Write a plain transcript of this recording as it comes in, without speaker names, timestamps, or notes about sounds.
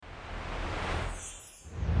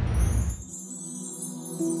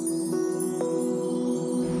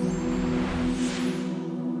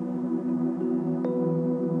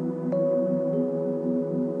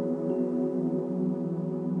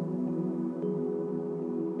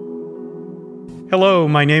Hello,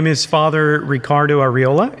 my name is Father Ricardo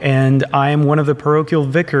Arriola, and I am one of the parochial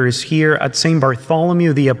vicars here at St.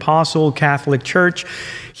 Bartholomew the Apostle Catholic Church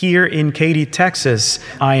here in Katy, Texas.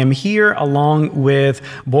 I am here along with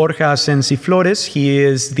Borja Senciflores. He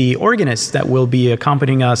is the organist that will be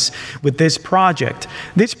accompanying us with this project.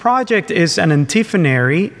 This project is an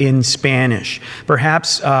antiphonary in Spanish.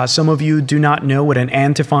 Perhaps some of you do not know what an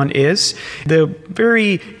antiphon is. The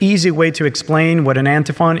very easy way to explain what an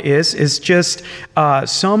antiphon is just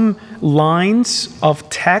some lines of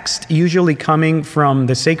text, usually coming from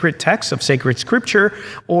the sacred text of sacred scripture,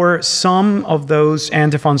 or some of those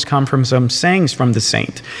antiphons come from some sayings from the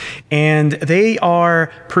saint. And they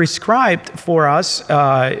are prescribed for us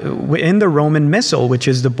in the Roman Missal, which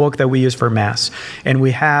is the book that we use for Mass. And we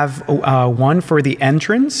have one for the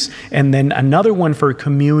entrance and then another one for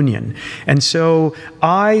communion. And so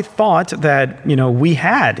I thought that, we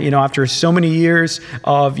had, after so many years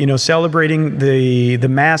of, celebrating the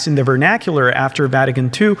Mass in the vernacular after Vatican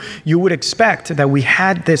II, you would expect that we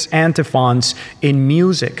had this antiphons in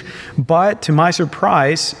music. But to my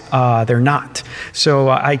surprise, they're not. So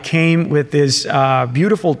I came with this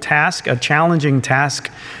beautiful task, a challenging task,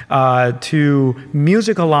 to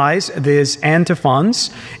musicalize these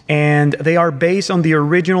antiphons, and they are based on the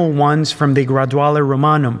original ones from the Graduale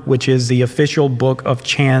Romanum, which is the official book of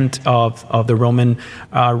chant of the Roman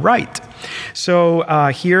Rite. So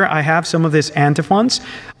here I have some of these antiphons.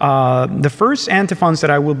 The first antiphons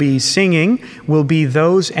that I will be singing will be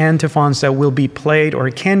those antiphons that will be played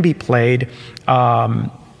or can be played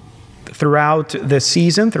throughout the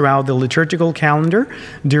season, throughout the liturgical calendar,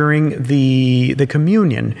 during the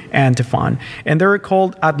communion antiphon. And they're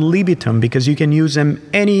called ad libitum because you can use them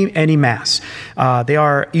any Mass. They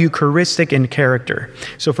are Eucharistic in character.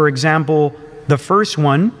 So for example, the first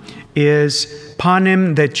one is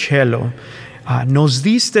Panem de Cielo. Nos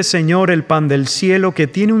diste, Señor, el pan del cielo que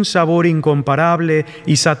tiene un sabor incomparable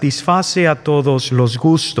y satisface a todos los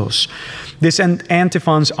gustos. These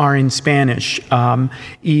antiphons are in Spanish, and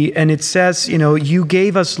it says, you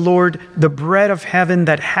gave us, Lord, the bread of heaven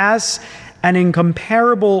that has an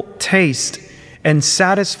incomparable taste and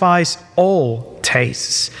satisfies all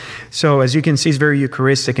tastes. So as you can see, it's very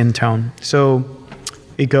Eucharistic in tone. So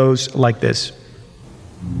it goes like this.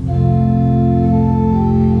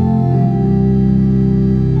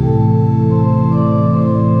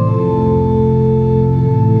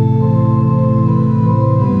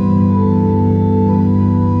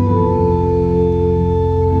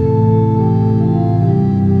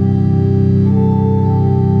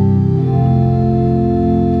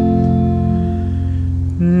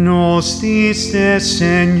 Nos diste,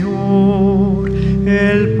 Señor,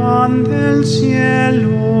 el pan del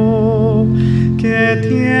cielo, que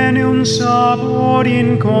tiene un sabor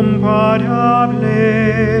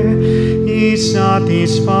incomparable y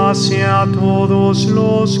satisface a todos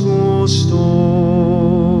los gustos.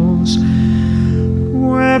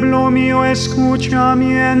 Pueblo mío, escucha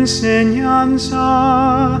mi enseñanza,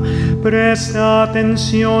 presta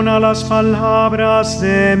atención a las palabras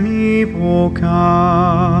de mi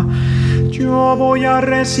boca. Yo voy a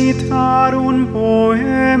recitar un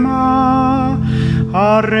poema,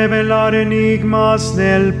 a revelar enigmas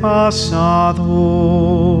del pasado.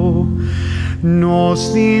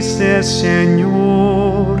 Nos diste,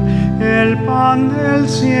 Señor, el pan del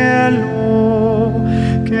cielo,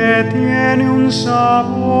 que tiene un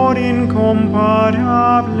sabor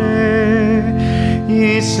incomparable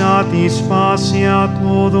y satisface a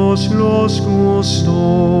todos los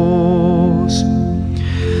gustos.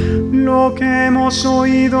 Lo que hemos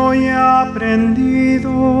oído y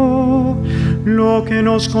aprendido, lo que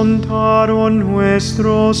nos contaron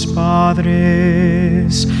nuestros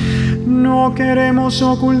padres, no queremos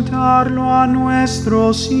ocultarlo a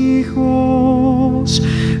nuestros hijos,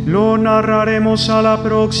 lo narraremos a la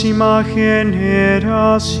próxima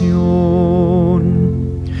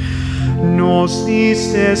generación. Nos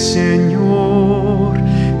diste, Señor,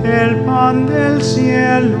 el pan del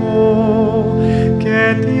cielo,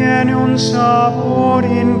 que tiene un sabor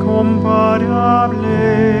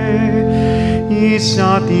incomparable y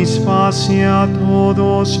satisface a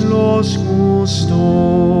todos los gustos.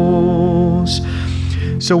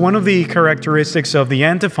 So one of the characteristics of the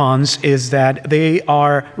antiphons is that they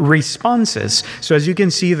are responses. So as you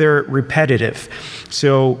can see, they're repetitive.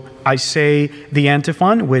 So I say the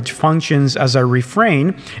antiphon, which functions as a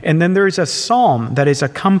refrain, and then there is a psalm that is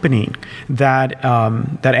accompanying that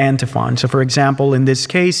antiphon. So for example, in this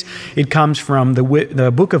case, it comes from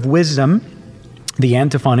the Book of Wisdom, the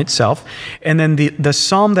antiphon itself, and then the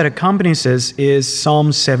psalm that accompanies this is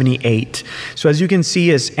Psalm 78. So as you can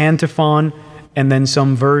see, it's antiphon, and then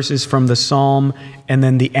some verses from the psalm, and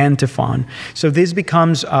then the antiphon. So this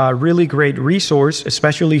becomes a really great resource,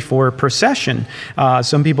 especially for procession.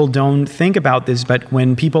 Some people don't think about this, but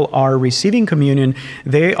when people are receiving communion,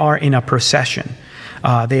 they are in a procession.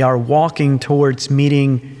 They are walking towards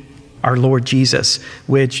meeting our Lord Jesus,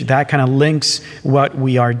 which that kind of links what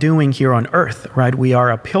we are doing here on earth, right? We are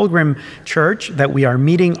a pilgrim church that we are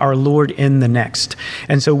meeting our Lord in the next.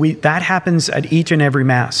 And so that happens at each and every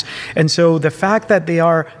Mass. And so the fact that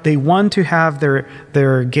they want to have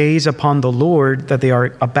their gaze upon the Lord that they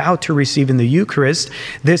are about to receive in the Eucharist,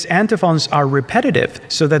 these antiphons are repetitive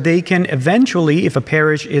so that they can eventually, if a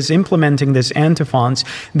parish is implementing these antiphons,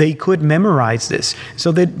 they could memorize this.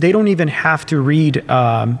 So that they don't even have to read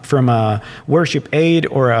from a worship aid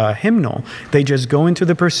or a hymnal. They just go into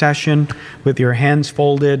the procession with your hands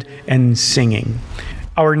folded and singing.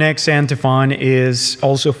 Our next antiphon is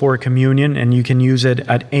also for communion, and you can use it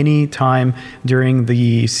at any time during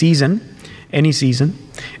the season, any season.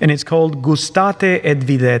 And it's called Gustate et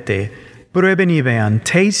videte. Prueben y vean,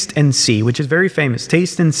 taste and see, which is very famous.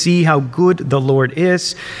 Taste and see how good the Lord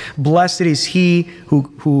is. Blessed is he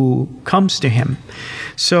who comes to him.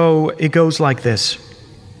 So it goes like this.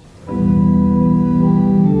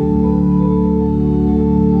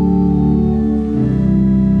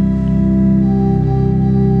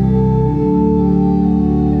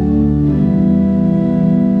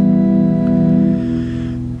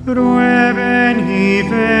 Prueben y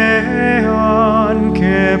vean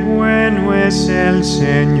qué bueno es el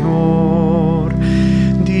Señor,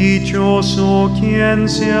 dichoso quien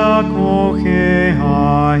se acoge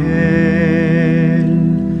a Él.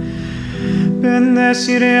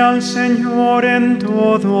 Bendeciré al Señor en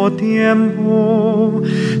todo tiempo,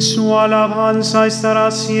 su alabanza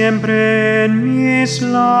estará siempre en mis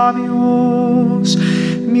labios.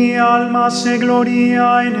 Mi alma se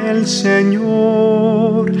gloria en el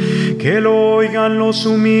Señor, que lo oigan los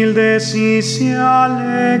humildes y se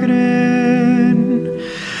alegren.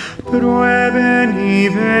 Prueben y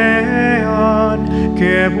vean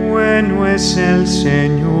qué bueno es el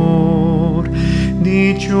Señor,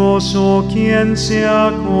 dichoso quien se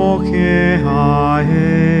acoge a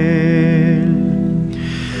Él.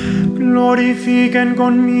 Glorifiquen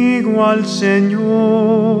conmigo al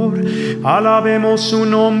Señor, alabemos su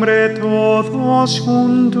nombre todos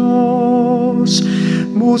juntos.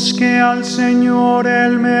 Busqué al Señor,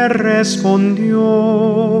 Él me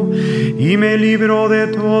respondió y me libró de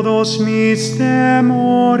todos mis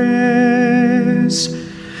temores.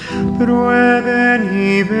 Prueben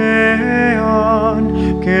y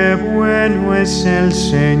vean qué bueno es el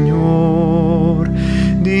Señor,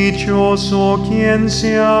 dichoso quien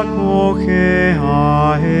se acoge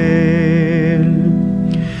a Él.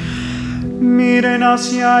 Miren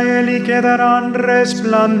hacia Él y quedarán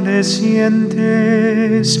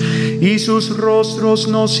resplandecientes, y sus rostros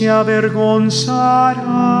no se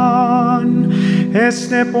avergonzarán.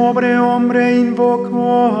 Este pobre hombre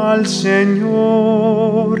invocó al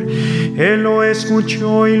Señor, Él lo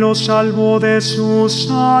escuchó y lo salvó de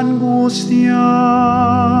sus angustias.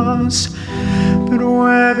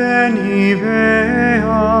 Prueben y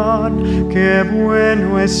vean qué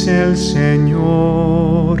bueno es el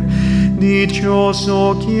Señor,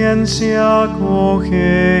 dichoso quien se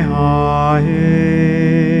acoge a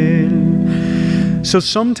Él. So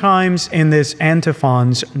sometimes in this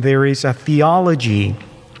antiphons, there is a theology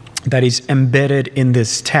that is embedded in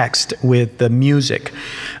this text with the music.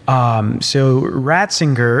 So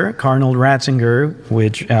Ratzinger, Cardinal Ratzinger,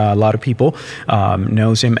 which a lot of people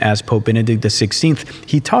knows him as Pope Benedict XVI,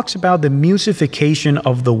 he talks about the musification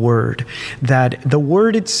of the word, that the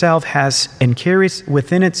word itself has and carries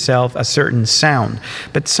within itself a certain sound.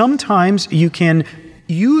 But sometimes you can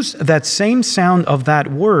use that same sound of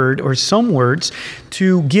that word or some words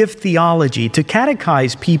to give theology, to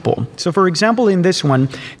catechize people. So for example, in this one,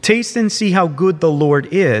 taste and see how good the Lord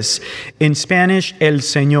is. In Spanish, el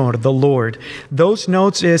Señor, the Lord. Those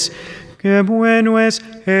notes is, qué bueno es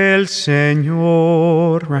el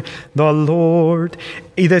Señor, right? The Lord.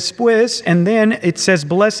 Y después, and then it says,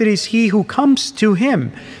 blessed is he who comes to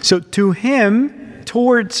him. So to him,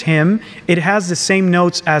 towards him, it has the same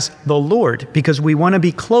notes as the Lord, because we want to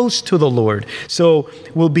be close to the Lord. So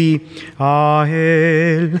we'll be a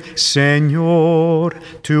él, Señor,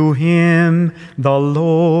 to him, the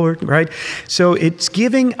Lord, right? So it's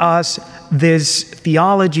giving us this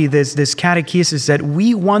theology, this catechesis that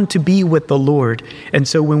we want to be with the Lord. And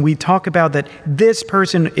so when we talk about that this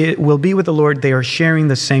person will be with the Lord, they are sharing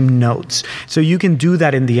the same notes. So you can do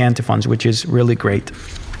that in the antiphons, which is really great.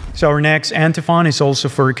 So our next antiphon is also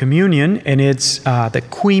for communion, and it's the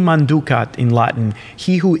qui manducat in Latin.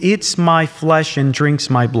 He who eats my flesh and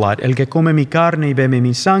drinks my blood, el que come mi carne y bebe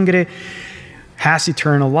mi sangre, has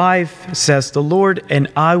eternal life, says the Lord, and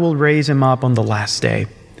I will raise him up on the last day.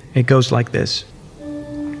 It goes like this.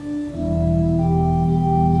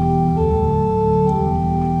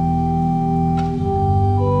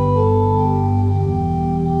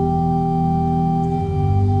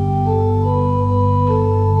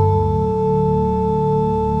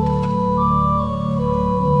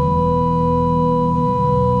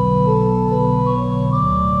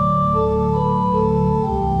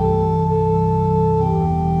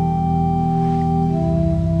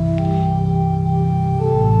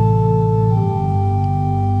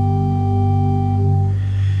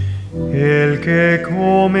 El que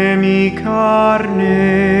come mi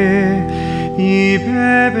carne y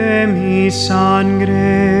bebe mi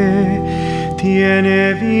sangre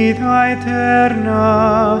tiene vida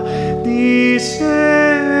eterna,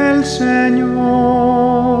 dice el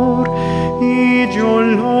Señor, y yo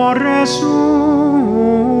lo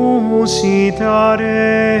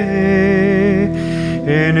resucitaré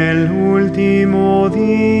en el último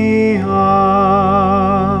día.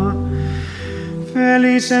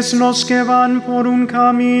 Felices los que van por un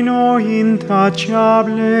camino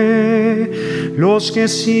intachable, los que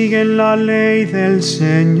siguen la ley del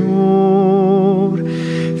Señor.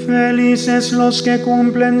 Felices los que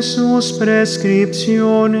cumplen sus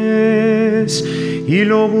prescripciones y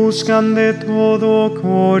lo buscan de todo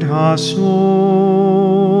corazón.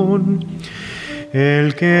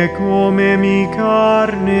 El que come mi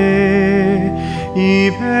carne y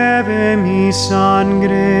bebe mi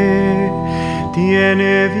sangre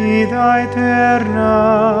tiene vida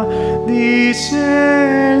eterna,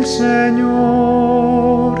 dice el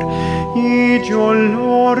Señor, y yo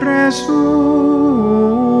lo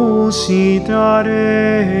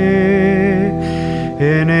resucitaré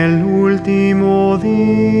en el último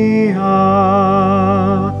día.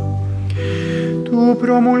 Tú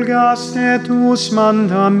promulgaste tus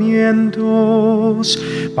mandamientos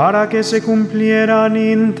para que se cumplieran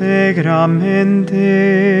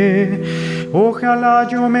íntegramente. Ojalá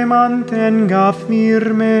yo me mantenga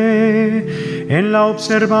firme en la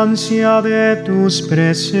observancia de tus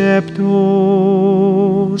preceptos.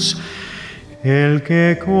 El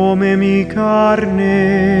que come mi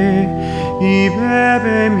carne y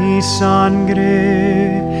bebe mi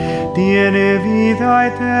sangre tiene vida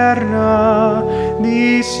eterna,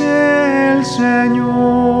 dice el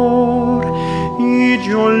Señor, y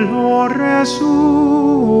yo lo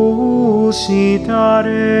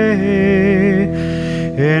resucitaré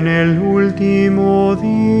en el último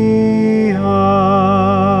día.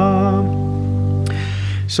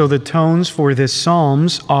 So the tones for this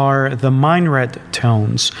psalms are the Mineret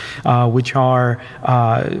tones, which are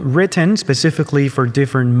written specifically for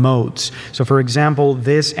different modes. So for example,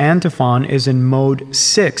 this antiphon is in mode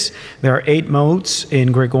 6. There are 8 modes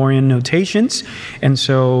in Gregorian notations, and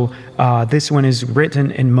so this one is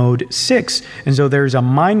written in mode 6. And so there's a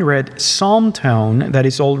Mineret psalm tone that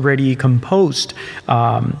is already composed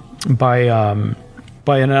by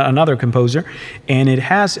another composer, and it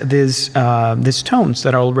has these tones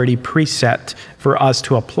that are already preset for us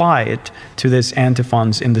to apply it to this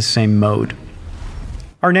antiphons in the same mode.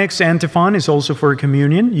 Our next antiphon is also for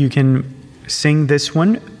communion. You can sing this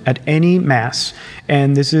one at any Mass,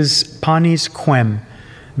 and this is Panis Quem.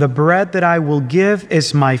 The bread that I will give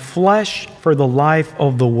is my flesh for the life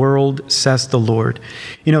of the world, says the Lord.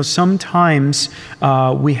 You know, sometimes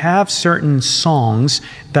we have certain songs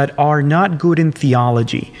that are not good in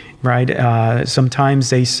theology, right? Sometimes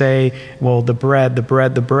they say, well, the bread,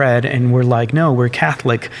 and we're like, no, we're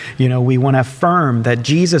Catholic. You know, we want to affirm that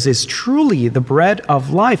Jesus is truly the bread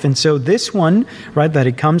of life. And so this one, right, that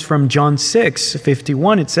it comes from John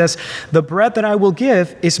 6:51, it says, the bread that I will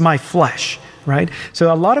give is my flesh. Right?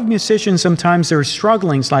 So a lot of musicians, sometimes they're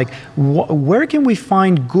struggling. It's like, where can we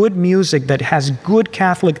find good music that has good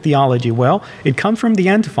Catholic theology? Well, it comes from the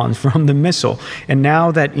antiphons, from the Missal. And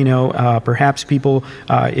now that, perhaps people,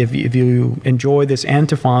 if you enjoy this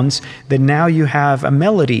antiphons, then now you have a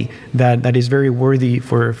melody that is very worthy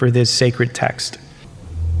for this sacred text.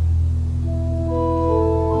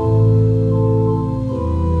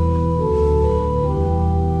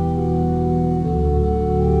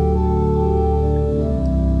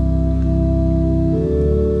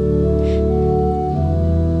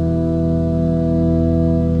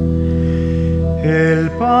 El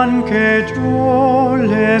pan que yo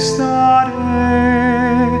les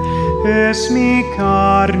daré es mi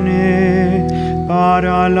carne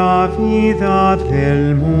para la vida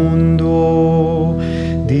del mundo,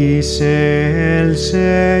 dice el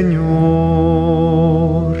Señor.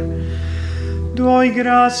 Doy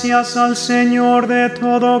gracias al Señor de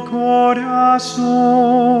todo corazón,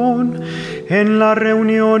 en la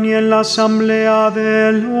reunión y en la asamblea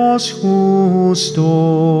de los justos.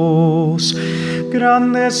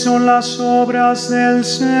 Grandes son las obras del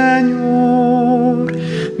Señor,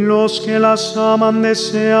 los que las aman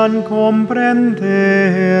desean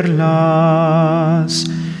comprenderlas.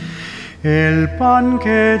 El pan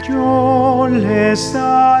que yo les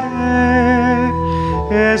daré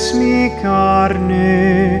es mi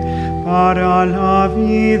carne para la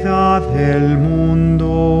vida del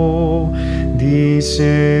mundo,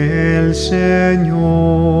 dice el Señor.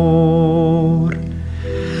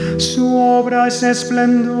 Su obra es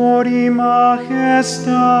esplendor y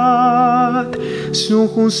majestad, su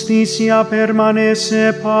justicia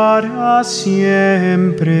permanece para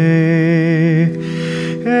siempre.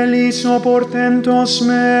 Él hizo portentos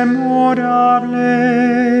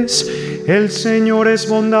memorables. El Señor es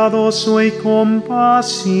bondadoso y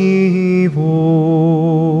compasivo.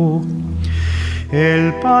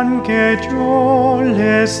 El pan que yo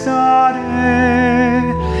les daré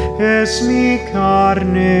es mi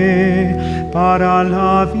carne para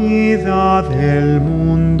la vida del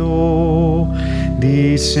mundo,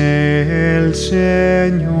 dice el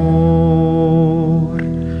Señor.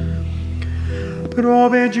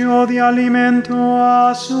 Proveyó de alimento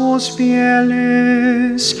a sus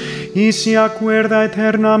fieles y se acuerda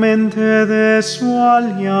eternamente de su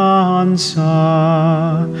alianza.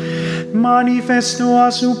 Manifestó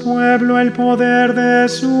a su pueblo el poder de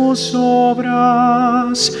sus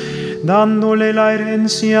obras, dándole la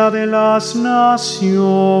herencia de las naciones.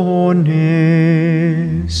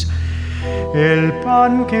 El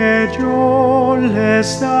pan que yo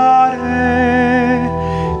les daré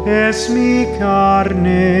es mi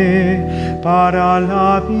carne para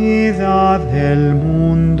la vida del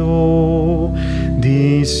mundo,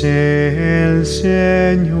 dice el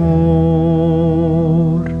Señor.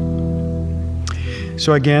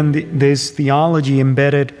 So again, this theology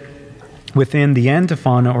embedded within the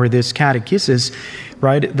antiphon or this catechesis,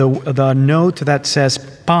 right? The note that says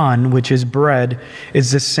pan, which is bread, is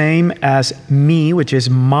the same as me, which is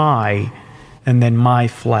my, and then my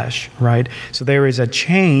flesh, right? So there is a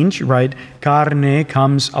change, right? Carne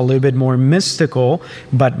comes a little bit more mystical,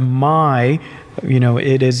 but my,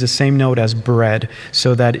 it is the same note as bread,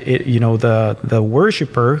 so that it, the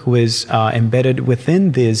worshiper who is embedded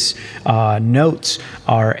within these notes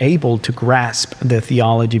are able to grasp the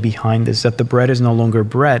theology behind this, that the bread is no longer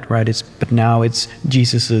bread, right? But now it's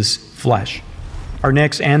Jesus's flesh. Our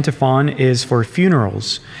next antiphon is for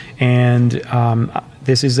funerals, and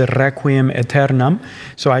this is the Requiem Aeternam.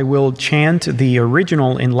 So I will chant the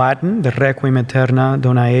original in Latin, the Requiem Aeterna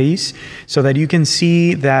Dona Eis, so that you can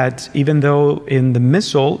see that even though in the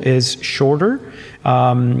Missal is shorter,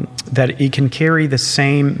 that it can carry the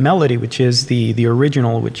same melody, which is the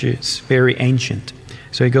original, which is very ancient.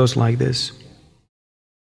 So it goes like this.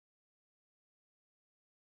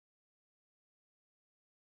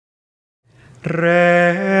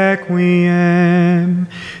 Requiem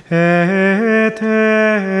aeternam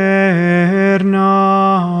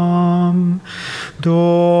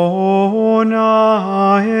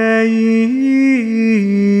dona eis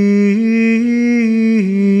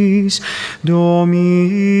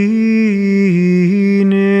Domine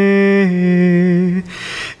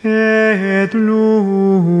et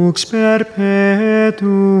lux perpetua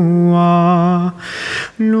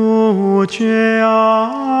luceat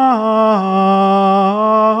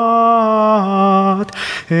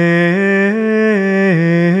eis.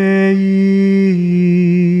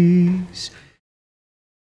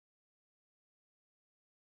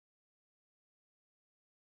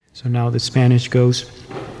 So now the Spanish goes.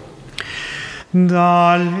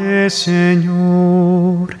 Dale,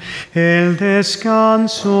 Señor, el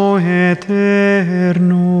descanso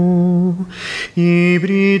eterno, y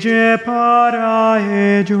brille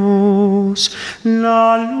para ellos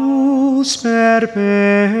la luz perpetua.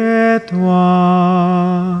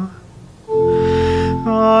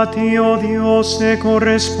 A ti, oh Dios, te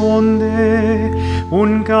corresponde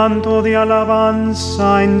un canto de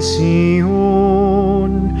alabanza en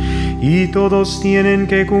Sion, y todos tienen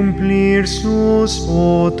que cumplir sus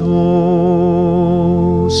votos.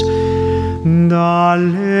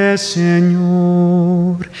 Dale,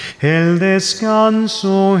 Señor, el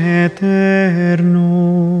descanso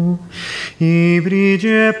eterno, y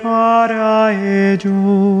brille para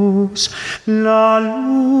ellos la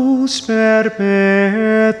luz perpetua.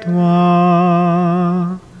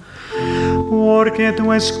 Porque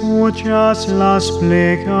tú escuchas las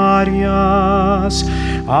plegarias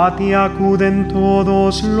a ti acuden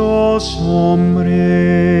todos los hombres.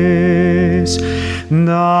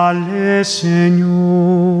 Dale,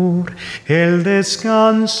 Señor, el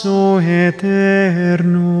descanso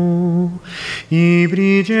eterno, y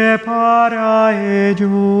brille para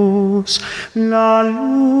ellos la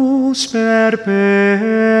luz perpetua.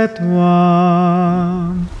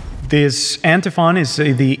 This antiphon is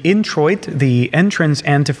the introit, the entrance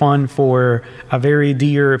antiphon for a very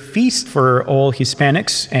dear feast for all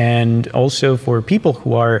Hispanics and also for people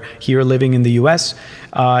who are here living in the U.S.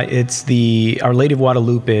 It's the Our Lady of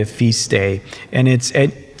Guadalupe feast day, and it's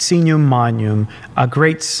at Signum Magnum, a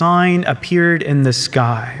great sign appeared in the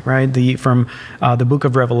sky, right? From the book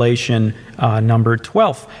of Revelation, number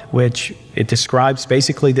 12, which it describes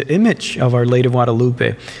basically the image of Our Lady of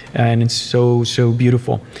Guadalupe, and it's so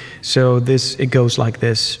beautiful. So it goes like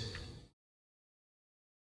this.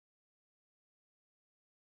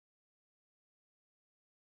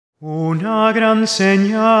 Una gran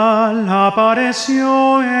señal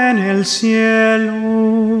apareció en el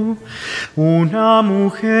cielo, una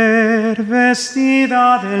mujer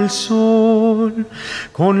vestida del sol,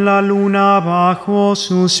 con la luna bajo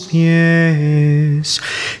sus pies,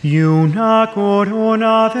 y una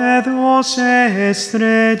corona de 12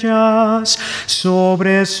 estrellas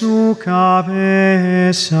sobre su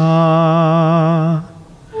cabeza.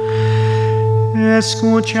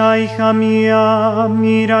 Escucha, hija mía,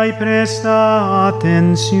 mira y presta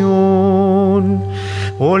atención.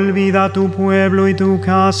 Olvida tu pueblo y tu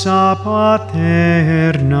casa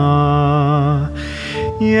paterna,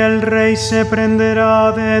 y el Rey se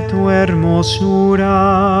prenderá de tu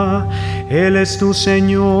hermosura. Él es tu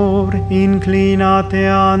Señor, inclínate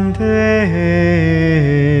ante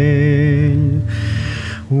Él.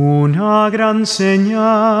 Una gran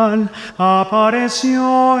señal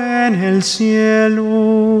apareció en el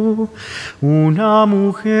cielo, una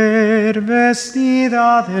mujer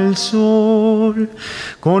vestida del sol,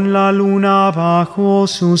 con la luna bajo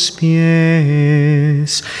sus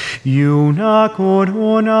pies, y una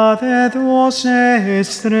corona de 12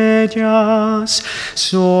 estrellas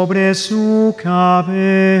sobre su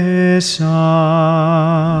cabeza.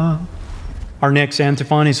 Our next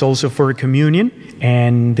antiphon is also for communion,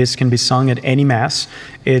 and this can be sung at any Mass.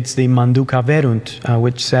 It's the Manduca Verunt,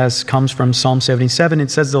 which comes from Psalm 77.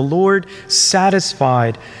 It says, "The Lord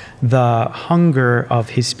satisfied the hunger of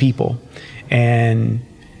His people." And,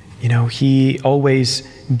 He always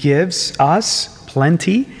gives us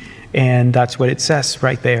plenty, and that's what it says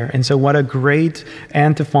right there. And so what a great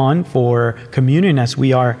antiphon for communion as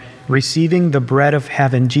we are receiving the bread of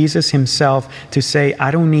heaven, Jesus Himself, to say,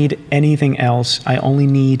 I don't need anything else. I only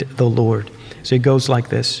need the Lord. So it goes like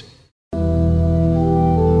this.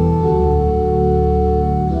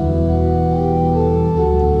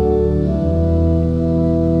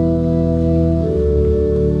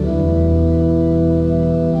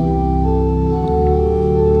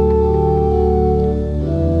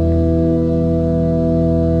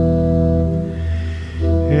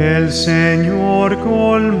 El Señor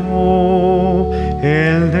colmó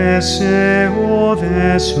el deseo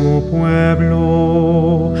de su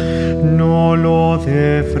pueblo, no lo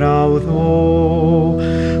defraudó.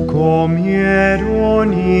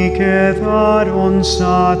 Comieron y quedaron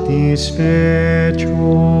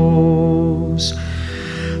satisfechos.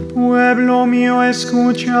 Pueblo mío,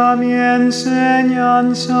 escucha mi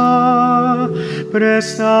enseñanza,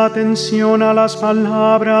 presta atención a las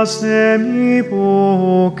palabras de mi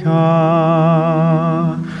boca.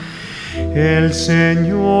 El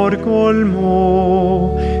Señor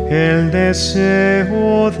colmó el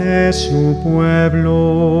deseo de su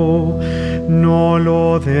pueblo, no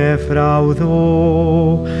lo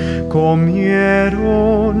defraudó.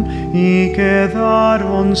 Comieron y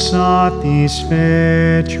quedaron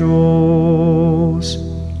satisfechos.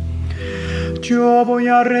 Yo voy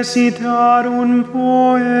a recitar un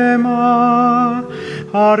poema,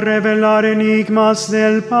 a revelar enigmas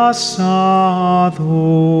del pasado,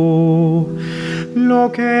 lo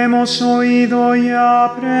que hemos oído y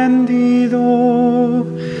aprendido,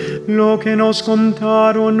 lo que nos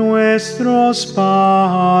contaron nuestros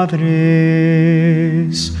padres.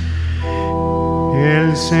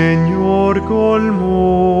 El Señor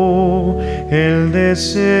colmó el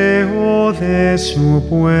deseo de su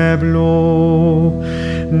pueblo,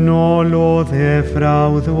 no lo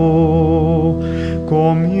defraudó.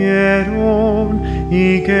 Comieron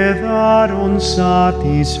y quedaron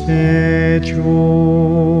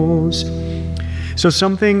satisfechos. So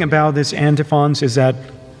something about this antiphons is that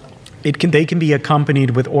they can be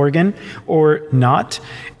accompanied with organ or not.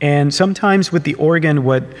 And sometimes with the organ,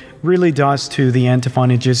 what really does to the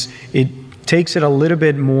antiphon, it takes it a little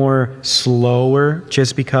bit more slower,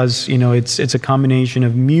 just because, it's a combination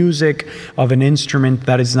of music, of an instrument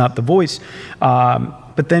that is not the voice.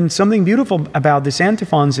 But then something beautiful about these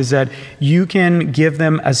antiphons is that you can give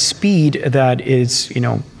them a speed that is,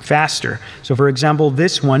 faster. So for example,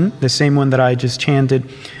 this one, the same one that I just chanted,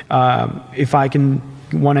 if I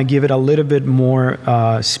want to give it a little bit more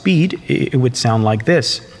speed, it would sound like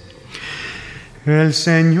this. El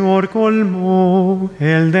Señor colmó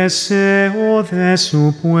el deseo de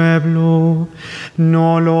su pueblo,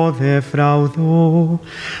 no lo defraudó,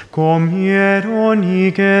 comieron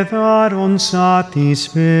y quedaron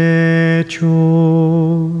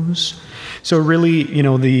satisfechos. So really,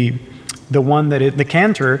 the one that the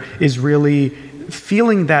cantor is really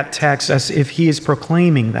feeling that text as if he is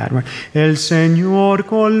proclaiming that. Right? El Señor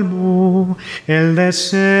colmó el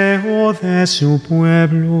deseo de su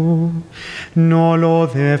pueblo, no lo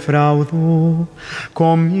defraudó,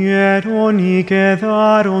 comieron y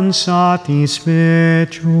quedaron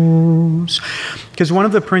satisfechos. Because one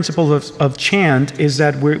of the principles of chant is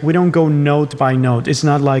that we don't go note by note. It's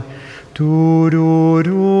not like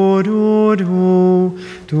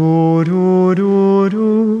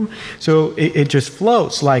so it just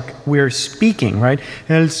flows like we're speaking, right?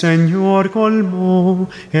 El Señor colmó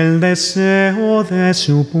el deseo de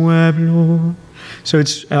su pueblo. So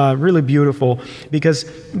it's really beautiful because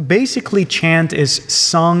basically chant is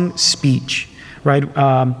sung speech, right?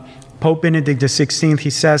 Pope Benedict XVI, he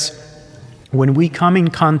says, when we come in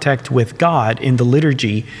contact with God in the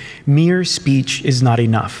liturgy, mere speech is not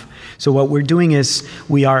enough. So what we're doing is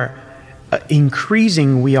we are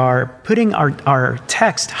increasing, we are putting our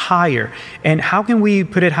text higher. And how can we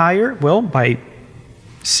put it higher? Well, by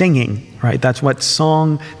singing, right? That's what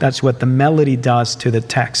the melody does to the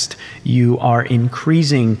text. You are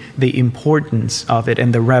increasing the importance of it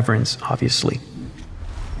and the reverence, obviously.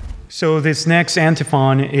 So this next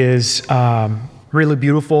antiphon is really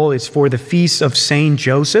beautiful. It's for the feast of Saint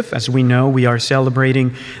Joseph. As we know, we are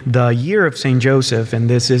celebrating the year of Saint Joseph, and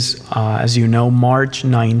this is, as you know, March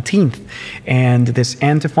 19th. And this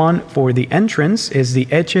antiphon for the entrance is the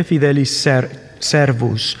Ecce Fidelis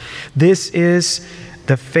Servus. This is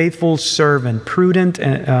the faithful servant, prudent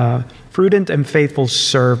and faithful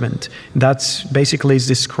servant. That's basically is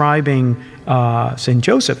describing Saint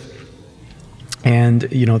Joseph. And,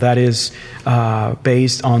 that is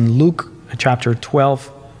based on Luke chapter 12,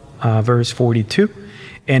 verse 42.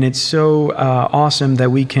 And it's so awesome that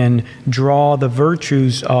we can draw the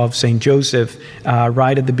virtues of St. Joseph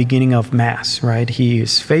right at the beginning of Mass, right? He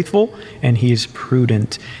is faithful and he is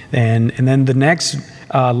prudent. And then the next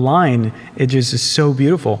line, it just is so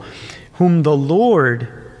beautiful. Whom the Lord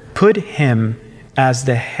put him as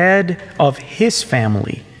the head of his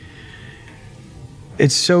family.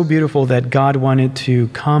 It's so beautiful that God wanted to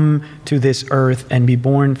come to this earth and be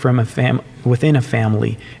born from within a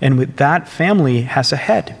family. And with that family has a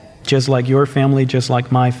head, just like your family, just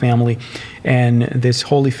like my family. And this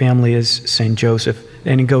holy family is Saint Joseph.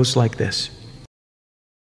 And it goes like this.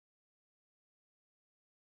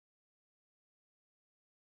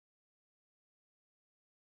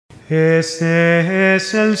 Este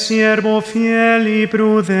es el siervo fiel y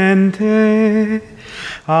prudente,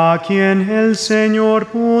 a quien el Señor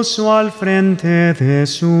puso al frente de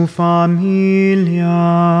su familia.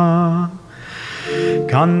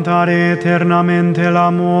 Cantaré eternamente el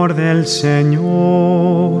amor del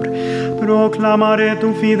Señor, proclamaré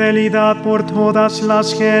tu fidelidad por todas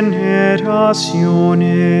las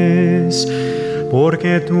generaciones.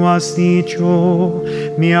 Porque tú has dicho,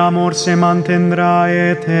 mi amor se mantendrá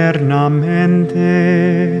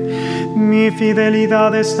eternamente. Mi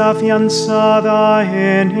fidelidad está afianzada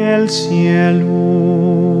en el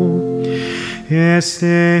cielo.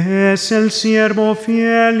 Este es el siervo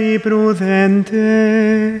fiel y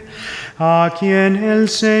prudente, a quien el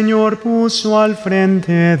Señor puso al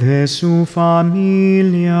frente de su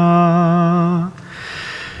familia.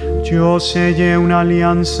 Yo sellé una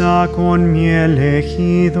alianza con mi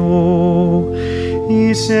elegido,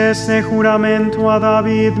 hice este juramento a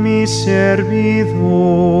David mi servidor.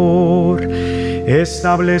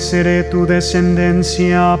 Estableceré tu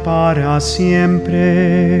descendencia para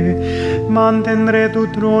siempre, mantendré tu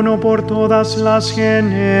trono por todas las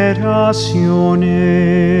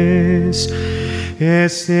generaciones.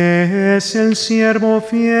 Este es el siervo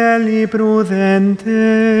fiel y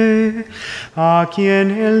prudente, a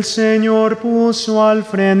quien el Señor puso al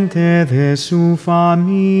frente de su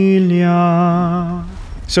familia.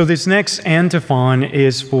 So this next antiphon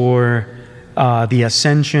is for the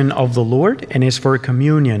ascension of the Lord, and is for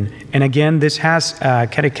communion. And again, this has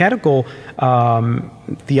catechetical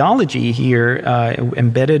theology here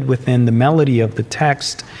embedded within the melody of the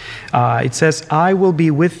text. It says, I will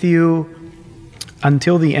be with you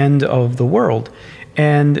until the end of the world.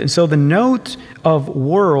 And so the note of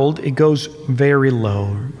world, it goes very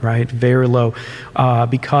low, right? Very low,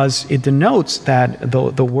 because it denotes that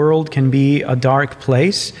the world can be a dark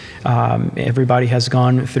place. Everybody has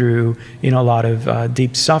gone through, a lot of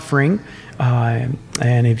deep suffering.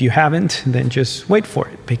 And if you haven't, then just wait for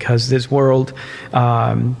it, because this world,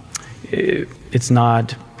 it's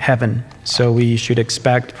not heaven. So we should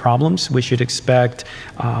expect problems. We should expect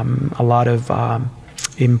a lot of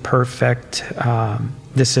imperfect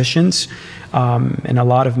decisions and a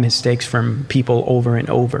lot of mistakes from people over and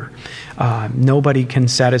over. Nobody can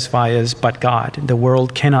satisfy us but God. The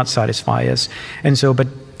world cannot satisfy us. And so, but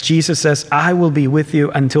Jesus says, I will be with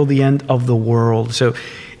you until the end of the world. So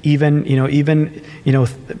even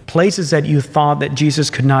places that you thought that Jesus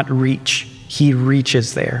could not reach, he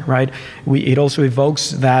reaches there, right? It also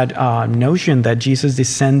evokes that notion that Jesus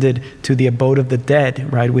descended to the abode of the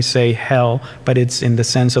dead, right? We say hell, but it's in the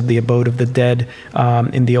sense of the abode of the dead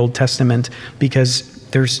in the Old Testament, because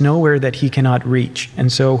there's nowhere that he cannot reach.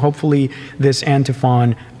 And so hopefully this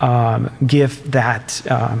antiphon gives that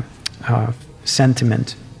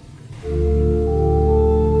sentiment.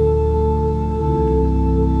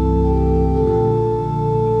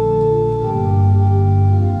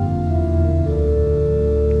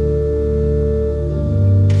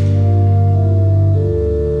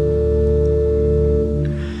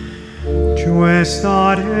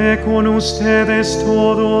 Estaré con ustedes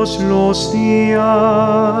todos los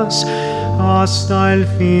días hasta el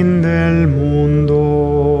fin del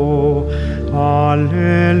mundo.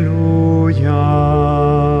 Aleluya.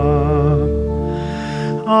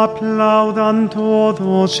 Aplaudan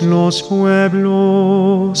todos los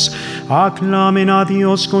pueblos, aclamen a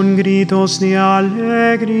Dios con gritos de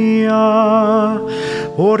alegría,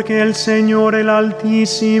 porque el Señor el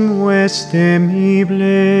Altísimo es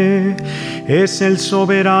temible, es el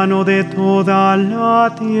soberano de toda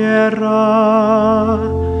la tierra.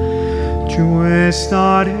 Yo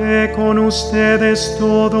estaré con ustedes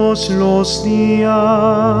todos los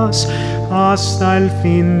días hasta el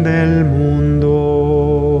fin del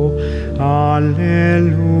mundo.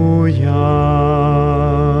 Aleluya.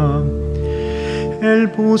 Él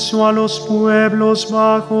puso a los pueblos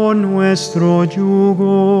bajo nuestro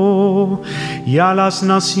yugo y a las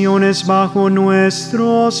naciones bajo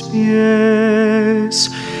nuestros pies.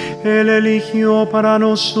 Él eligió para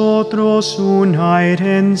nosotros una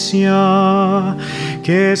herencia,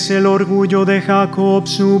 que es el orgullo de Jacob,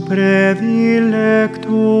 su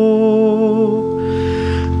predilecto.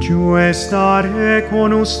 Yo estaré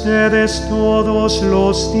con ustedes todos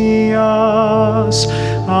los días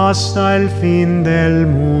hasta el fin del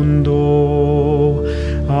mundo.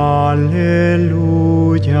 Aleluya.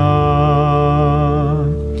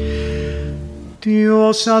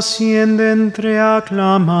 Dios asciende entre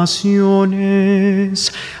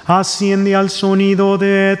aclamaciones, asciende al sonido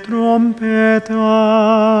de trompetas.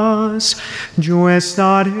 Yo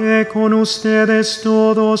estaré con ustedes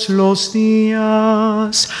todos los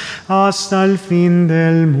días hasta el fin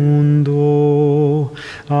del mundo.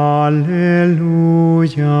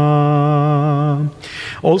 Aleluya.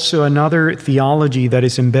 Also, another theology that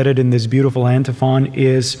is embedded in this beautiful antiphon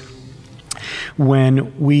is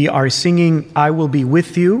when we are singing, I will be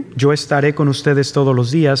with you, yo estaré con ustedes todos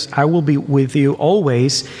los días, I will be with you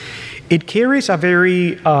always, it carries a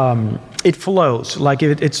very, it flows, like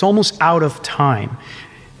it's almost out of time.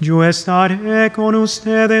 Yo estaré con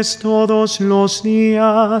ustedes todos los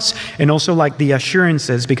días. And also like the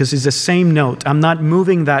assurances, because it's the same note. I'm not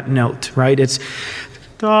moving that note, right? It's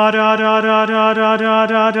da da da da da da da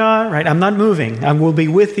da da. Right? I'm not moving. I will be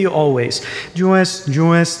with you always. Yo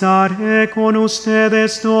estaré con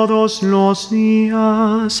ustedes todos los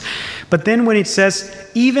días. But then when it says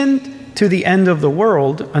even to the end of the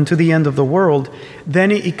world, unto the end of the world,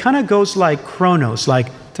 then it kind of goes like chronos,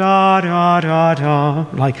 like da da da da.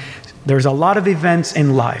 Like there's a lot of events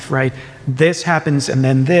in life, right? This happens, and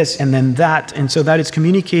then this, and then that. And so that is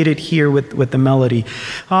communicated here with the melody.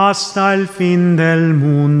 Hasta el fin del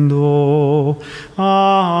mundo.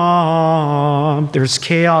 There's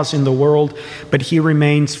chaos in the world, but he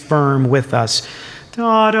remains firm with us.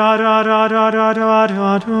 Da, da, da, da, da, da, da,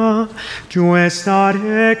 da, da. Yo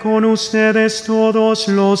estaré con ustedes todos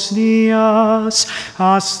los días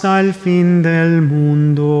hasta el fin del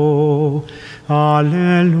mundo.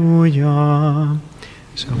 Aleluya.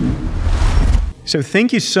 So, So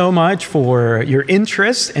thank you so much for your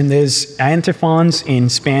interest in this antiphons in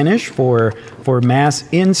Spanish for Mass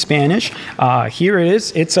in Spanish. Here it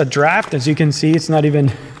is. It's a draft. As you can see, it's not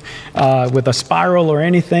even with a spiral or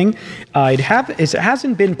anything. It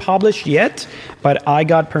hasn't been published yet, but I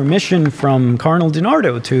got permission from Cardinal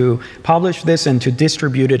DiNardo to publish this and to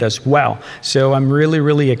distribute it as well. So I'm really,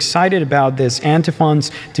 really excited about this antiphons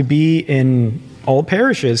to be in all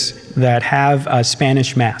parishes that have a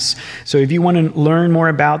Spanish Mass. So if you want to learn more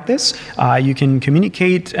about this, you can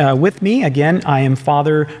communicate with me. Again, I am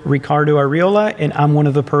Father Ricardo Arriola, and I'm one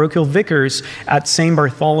of the parochial vicars at St.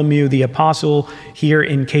 Bartholomew the Apostle here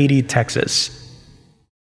in Katy, Texas.